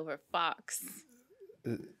 Silver fox.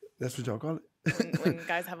 That's what y'all call it. when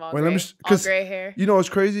guys have all gray hair. You know what's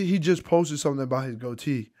crazy? He just posted something about his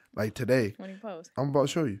goatee like today. What did he post? I'm about to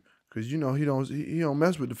show you because you know he don't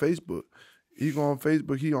mess with the Facebook. He go on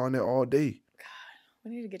Facebook. He on there all day.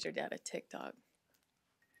 We need to get your dad a TikTok.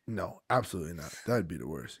 No, absolutely not. That'd be the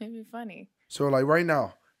worst. It'd be funny. So like right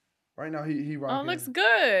now he rocking. Oh, it looks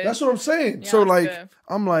good. That's what I'm saying. Yeah, so like good.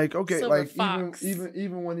 I'm like okay, Silver like fox.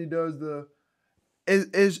 even when he does the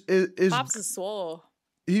is Pops is swole.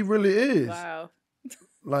 He really is. Wow.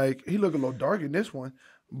 Like he look a little dark in this one,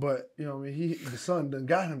 but you know what I mean. The sun done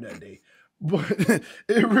got him that day, but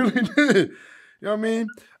it really did. You know what I mean?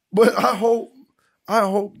 But I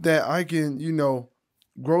hope that I can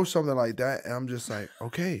grow something like that, and I'm just like,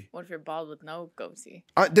 okay. What if you're bald with no goatee?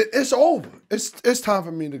 It's over. It's time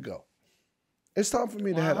for me to go. It's time for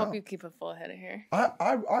me to head out. I hope you keep a full head of hair.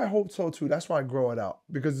 I hope so too. That's why I grow it out,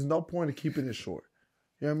 because there's no point in keeping it short.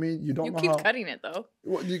 You know what I mean? You keep cutting it though.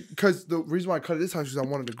 Well, because the reason why I cut it this time is because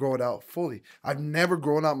I wanted to grow it out fully. I've never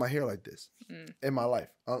grown out my hair like this in my life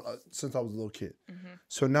since I was a little kid. Mm-hmm.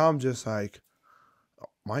 So now I'm just like,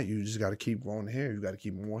 you just got to keep growing hair. You got to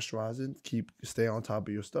keep moisturizing, stay on top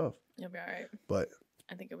of your stuff. You'll be all right. But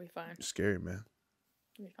I think you'll be fine. It's scary, man.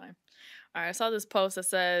 You'll be fine. All right, I saw this post that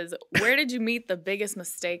says, "Where did you meet the biggest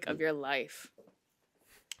mistake of your life?"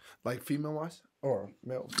 Like female wise or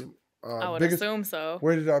male? Female? I would assume so.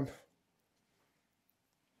 Where did I?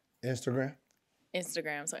 Instagram.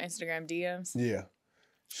 So Instagram DMs. Yeah,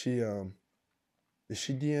 she did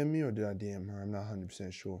she DM me or did I DM her? I'm not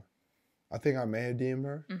 100% sure. I think I may have DM'd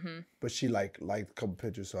her, but she liked a couple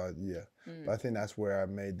pictures, so yeah. But I think that's where I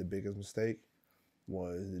made the biggest mistake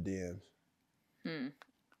was the DMs.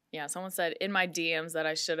 Yeah, someone said in my DMs that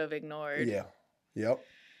I should have ignored. Yeah. Yep.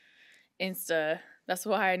 Insta. That's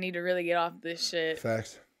why I need to really get off this shit.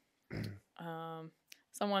 Facts.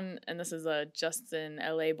 Someone, and this is a Justin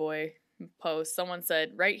LA boy post. Someone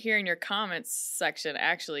said right here in your comments section.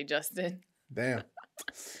 Actually, Justin. Damn.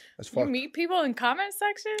 That's fucked. You meet people in comment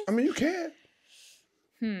sections? I mean, you can.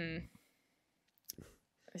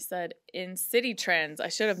 I said in City Trends. I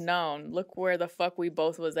should have known. Look where the fuck we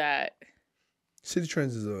both was at. City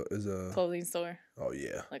Trends is a clothing store. Oh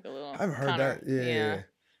yeah. Like a little. I've heard that. Yeah.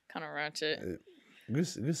 Kind of ratchet.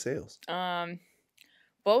 Good sales.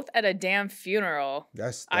 Both at a damn funeral.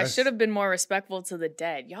 That's I should have been more respectful to the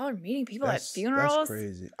dead. Y'all are meeting people at funerals? That's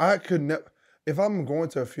crazy. I could never. If I'm going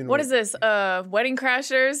to a funeral. What is this? Wedding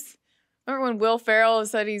Crashers? Remember when Will Ferrell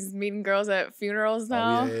said he's meeting girls at funerals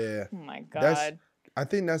now? Oh, yeah. Oh my God. I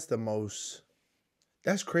think that's the most.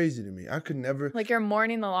 That's crazy to me. I could never. Like you're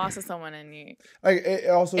mourning the loss of someone and you. Like it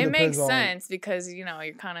also. It makes sense because you're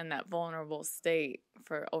kind of in that vulnerable state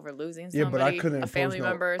over losing somebody. Yeah, but I couldn't. A family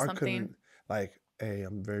member or something. Like, hey,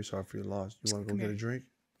 I'm very sorry for your loss. You want to go get a drink?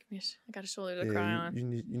 I got a shoulder to cry on. You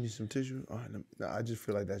need some tissue? All right, no, I just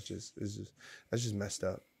feel like that's just messed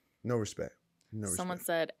up. No respect. Someone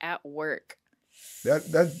said at work.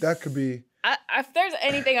 That could be. If there's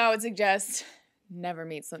anything I would suggest,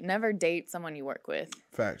 never date someone you work with.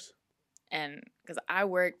 Facts. And because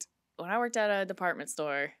when I worked at a department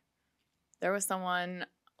store, there was someone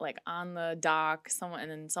like on the dock,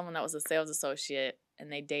 and then someone that was a sales associate,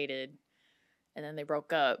 and they dated, and then they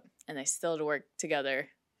broke up, and they still work together.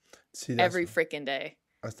 See, every freaking day.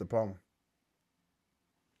 That's the problem.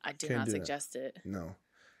 I do not suggest it. No.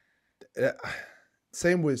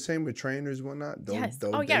 Same with trainers and whatnot. Don't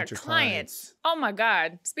date your clients. Oh my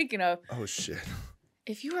God. Speaking of. Oh shit.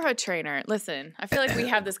 If you were a trainer, listen, I feel like we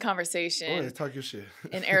have this conversation talk your shit.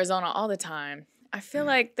 in Arizona all the time. I feel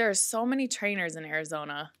like there are so many trainers in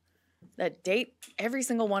Arizona that date every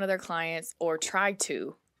single one of their clients or try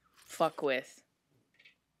to fuck with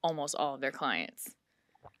almost all of their clients.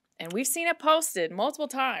 And we've seen it posted multiple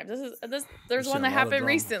times. There's one that happened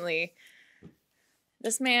recently.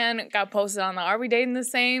 This man got posted on the "Are we dating the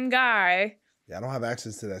same guy?" Yeah, I don't have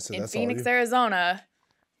access to that. So in that's Phoenix, Arizona.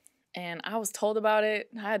 And I was told about it.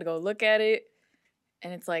 I had to go look at it.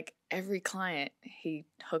 And it's like every client he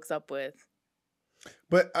hooks up with.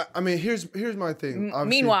 But I mean, here's my thing. Obviously,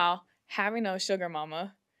 meanwhile, having a sugar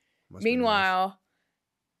mama. must be Meanwhile,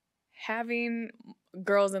 having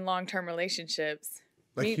girls in long-term relationships.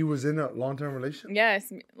 nice. Like he was in a long-term relationship?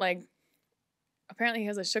 Yes. Like, apparently he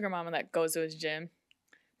has a sugar mama that goes to his gym.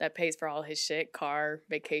 That pays for all his shit. Car,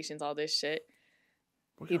 vacations, all this shit.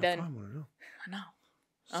 What He kind of then- fun would it do? I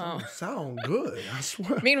know. Sound good, I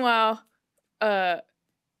swear. Meanwhile,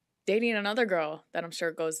 dating another girl that I'm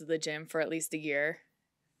sure goes to the gym for at least a year.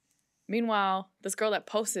 Meanwhile, this girl that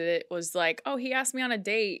posted it was like, oh, he asked me on a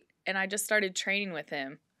date and I just started training with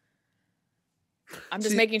him. I'm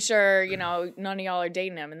just making sure, none of y'all are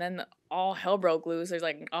dating him. And then all hell broke loose. There's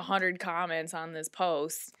like 100 comments on this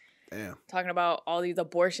post. Damn. Talking about all these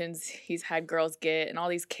abortions he's had girls get and all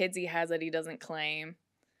these kids he has that he doesn't claim.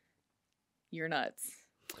 You're nuts.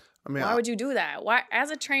 I mean, Why would you do that? Why,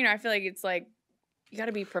 as a trainer, I feel like it's like you got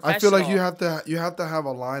to be professional. I feel like you have to have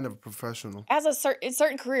a line of professional. As in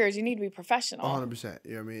certain careers, you need to be professional. 100%.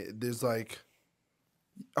 You know what I mean? There's like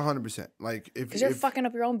 100%. Like if Because you're fucking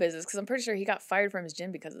up your own business. Because I'm pretty sure he got fired from his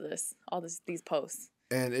gym because of this. These posts.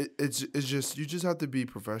 And it's just you just have to be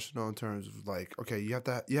professional in terms of like, okay, you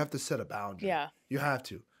have to set a boundary. Yeah. You have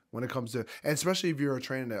to when it comes to, and especially if you're a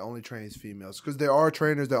trainer that only trains females, because there are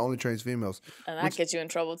trainers that only trains females. And that gets you in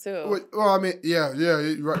trouble too. Well, I mean, yeah,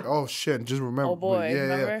 you're right. Oh shit, just remember. Oh boy,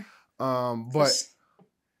 remember? Yeah. But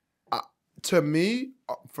to me,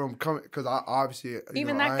 from coming, because I obviously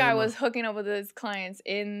even that guy was hooking up with his clients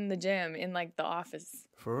in the gym, in like the office.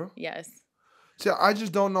 For real? Yes. See, I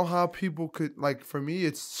just don't know how people could, like, for me,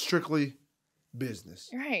 it's strictly business.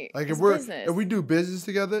 Right. Like it's if we do business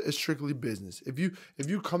together, it's strictly business. If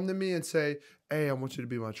you come to me and say, "Hey, I want you to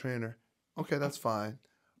be my trainer," okay, that's fine.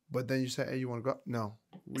 But then you say, "Hey, you want to go?" No,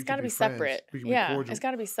 it's got to be separate. Yeah, it's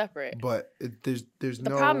got to be separate. But there's the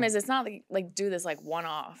problem is it's not like do this like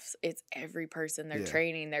one-offs. It's every person they're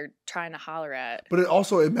training, they're trying to holler at. But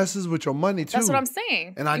it messes with your money too. That's what I'm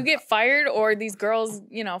saying. And you get fired, or these girls,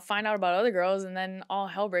 find out about other girls, and then all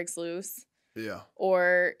hell breaks loose. Yeah.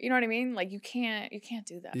 Or you know what I mean? Like you can't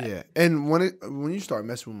do that. Yeah. And when you start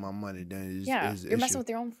messing with my money, then you're messing with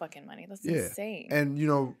your own fucking money. That's insane.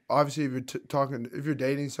 And obviously, if you're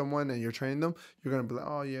dating someone and you're training them, you're gonna be like,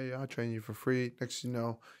 oh yeah, I'll train you for free. Next,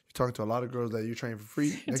 you're talking to a lot of girls that you train for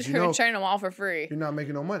free. Next, you're training them all for free. You're not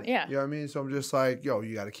making no money. Yeah. You know what I mean? So I'm just like, yo,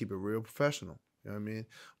 you got to keep it real professional. You know what I mean?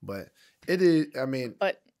 But it is. I mean.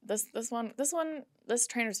 But this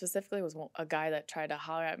trainer specifically was a guy that tried to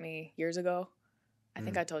holler at me years ago. I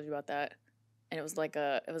think I told you about that. And it was like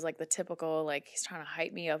the typical, like, he's trying to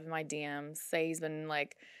hype me up in my DMs, say he's been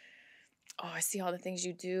like, oh, I see all the things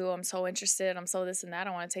you do. I'm so interested. I'm so this and that.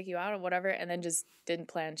 I want to take you out or whatever. And then just didn't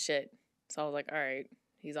plan shit. So I was like, all right,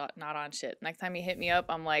 he's not on shit. Next time he hit me up,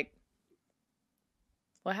 I'm like,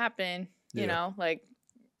 what happened? You know, like,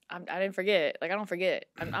 I didn't forget. Like, I don't forget.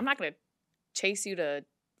 I'm not going to chase you to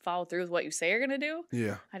follow through with what you say you're going to do.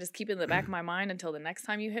 Yeah. I just keep it in the back of my mind until the next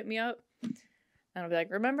time you hit me up. And I'll be like,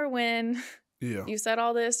 remember when you said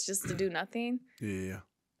all this just to do nothing? Yeah.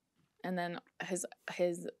 And then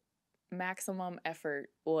his maximum effort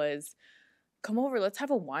was, come over, let's have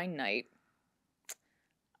a wine night.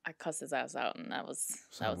 I cussed his ass out, and that was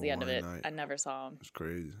the end of it. I never saw him. It's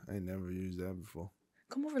crazy. I ain't never used that before.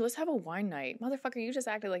 Come over, let's have a wine night. Motherfucker, you just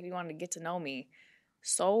acted like you wanted to get to know me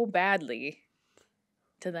so badly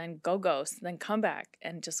to then go ghost, then come back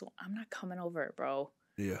and just, I'm not coming over, bro.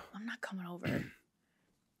 Yeah. I'm not coming over.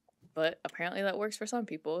 But apparently that works for some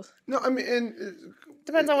people. No, I mean, and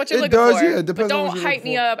depends on what you're looking for. Yeah, it depends on what don't you're hype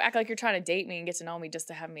me up, act like you're trying to date me and get to know me just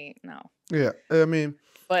to have me. No. Yeah, I mean.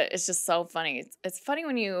 But it's just so funny. It's funny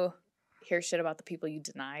when you hear shit about the people you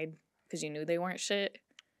denied because you knew they weren't shit.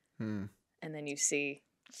 And then you see,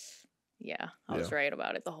 I was right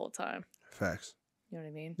about it the whole time. Facts. You know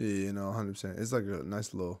what I mean? Yeah, 100%. It's like a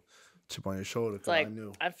nice little chip on your shoulder. It's like, I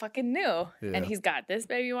knew. I fucking knew. Yeah. And he's got this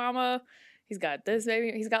baby mama. He's got this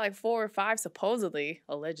baby. He's got like 4 or 5 supposedly,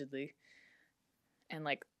 allegedly. And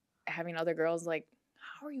like having other girls like,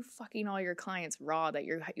 how are you fucking all your clients raw that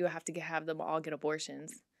you have to have them all get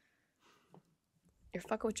abortions? You're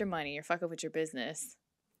fucking with your money. You're fucking with your business.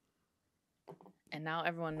 And now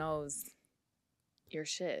everyone knows your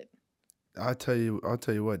shit. I'll tell you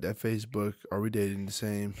what, that Facebook, are we dating the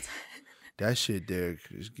same? That shit there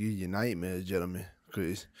just give you nightmares, gentlemen.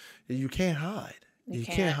 Because you can't hide. You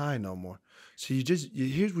can't hide no more. So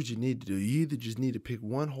here's what you need to do. You either just need to pick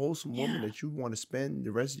one wholesome woman that you want to spend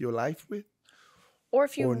the rest of your life with. Or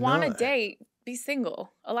if you want to date, be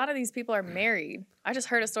single. A lot of these people are married. I just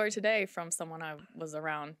heard a story today from someone I was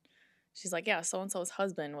around She's like, yeah, so-and-so's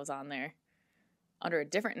husband was on there under a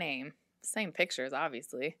different name. Same pictures,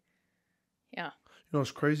 obviously. Yeah. You know,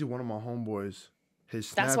 it's crazy. One of my homeboys,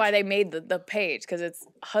 That's why they made the page, because it's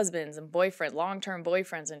husbands and boyfriend, long-term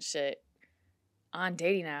boyfriends and shit on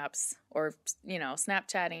dating apps or, you know,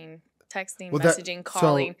 Snapchatting, texting, messaging,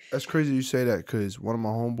 calling. So that's crazy you say that, because one of my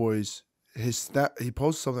homeboys, he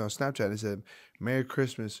posted something on Snapchat and said, "Merry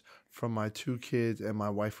Christmas from my 2 kids and my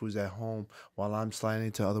wife who's at home while I'm sliding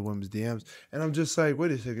into other women's DMs." And I'm just like,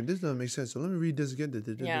 wait a second, this doesn't make sense. So let me read this again.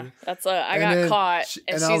 Yeah, that's I got caught,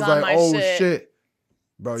 and she's on my shit.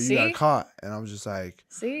 Bro, you got caught. And I'm just like,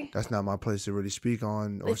 see, that's not my place to really speak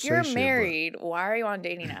on or if you're married, why are you on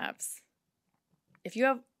dating apps? If you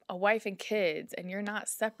have a wife and kids and you're not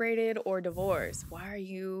separated or divorced, why are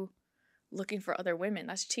you looking for other women?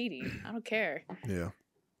 That's cheating. I don't care. Yeah.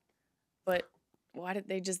 But why did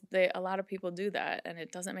a lot of people do that, and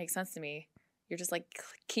it doesn't make sense to me. You're just like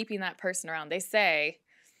keeping that person around. They say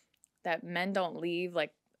that men don't leave,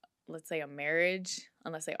 like, let's say a marriage,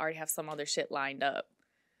 unless they already have some other shit lined up.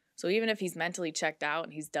 So even if he's mentally checked out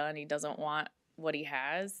and he's done, he doesn't want what he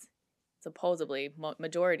has, supposedly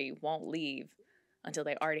majority won't leave until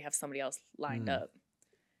they already have somebody else lined up.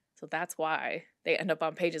 So that's why they end up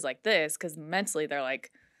on pages like this, because mentally they're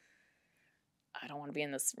like, I don't want to be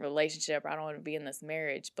in this relationship, or I don't want to be in this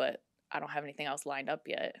marriage, but I don't have anything else lined up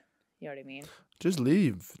yet. You know what I mean? Just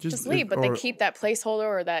leave. Just leave. But they keep that placeholder,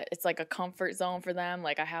 or that it's like a comfort zone for them.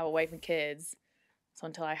 Like, I have a wife and kids, so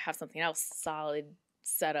until I have something else solid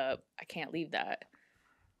set up, I can't leave that.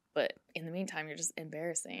 But in the meantime, you're just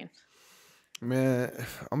embarrassing. Man,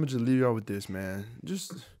 I'm gonna just leave y'all with this, man.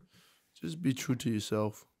 Just be true to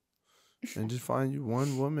yourself, and just find you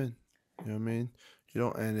one woman. You know what I mean? You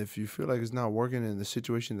don't, and if you feel like it's not working in the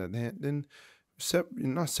situation that then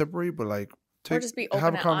not separate, but like or just be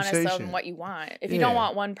open and honest on what you want. If you don't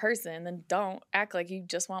want one person, then don't act like you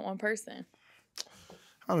just want one person.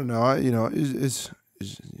 I don't know. It's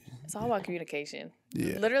all about communication.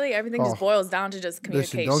 Yeah. Literally everything just boils down to just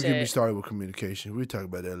communication. Listen, don't get me started with communication. We'll talk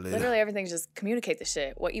about that later. Literally everything's just communicate the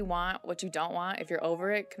shit. What you want, what you don't want. If you're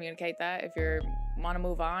over it, communicate that. If you want to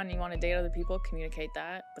move on, you want to date other people, communicate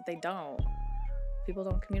that. But they don't. People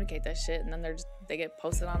don't communicate that shit, and then they get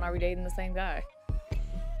posted on, "Are we dating the same guy?"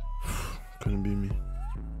 Couldn't be me.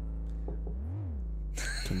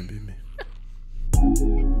 Couldn't be me.